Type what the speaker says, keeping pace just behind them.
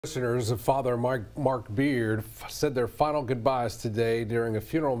Listeners of Father Mark Beard said their final goodbyes today during a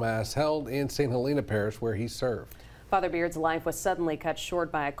funeral mass held in St. Helena Parish where he served. Father Beard's life was suddenly cut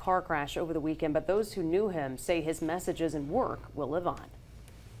short by a car crash over the weekend, but those who knew him say his messages and work will live on.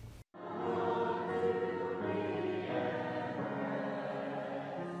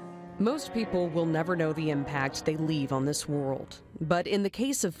 Most people will never know the impact they leave on this world. But in the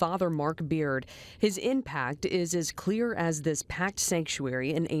case of Father Mark Beard, his impact is as clear as this packed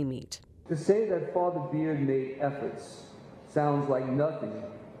sanctuary in Amite. To say that Father Beard made efforts sounds like nothing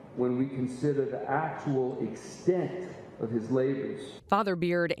when we consider the actual extent of his labors. Father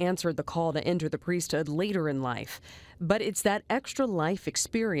Beard answered the call to enter the priesthood later in life. But it's that extra life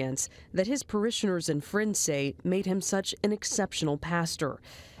experience that his parishioners and friends say made him such an exceptional pastor.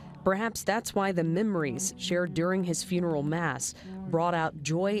 Perhaps that's why the memories shared during his funeral mass brought out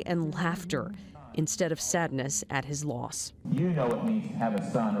joy and laughter instead of sadness at his loss. You know what it means to have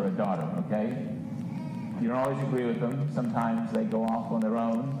a son or a daughter, okay? You don't always agree with them. Sometimes they go off on their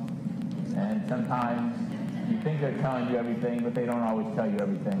own, and sometimes you think they're telling you everything, but they don't always tell you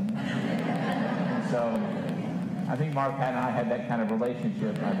everything. And so I think Mark and I had that kind of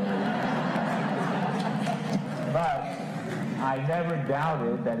relationship, I believe. But I never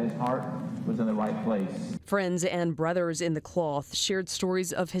doubted that his heart was in the right place. Friends and brothers in the cloth shared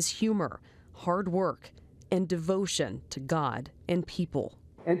stories of his humor, hard work, and devotion to God and people.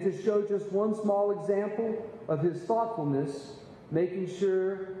 And to show just one small example of his thoughtfulness, making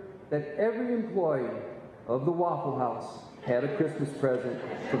sure that every employee of the Waffle House had a Christmas present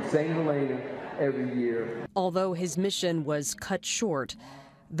from St. Helena every year. Although his mission was cut short,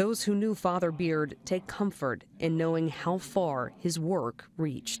 those who knew Father Beard take comfort in knowing how far his work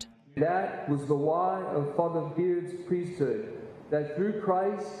reached. That was the why of Father Beard's priesthood, that through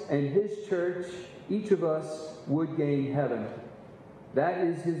Christ and his church, each of us would gain heaven. That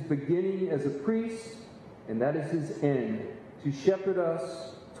is his beginning as a priest, and that is his end, to shepherd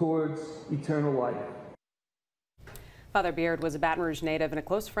us towards eternal life. Father Beard was a Baton Rouge native and a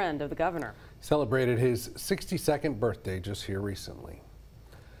close friend of the governor. Celebrated his 62nd birthday just here recently.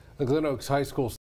 The Glen Oaks High School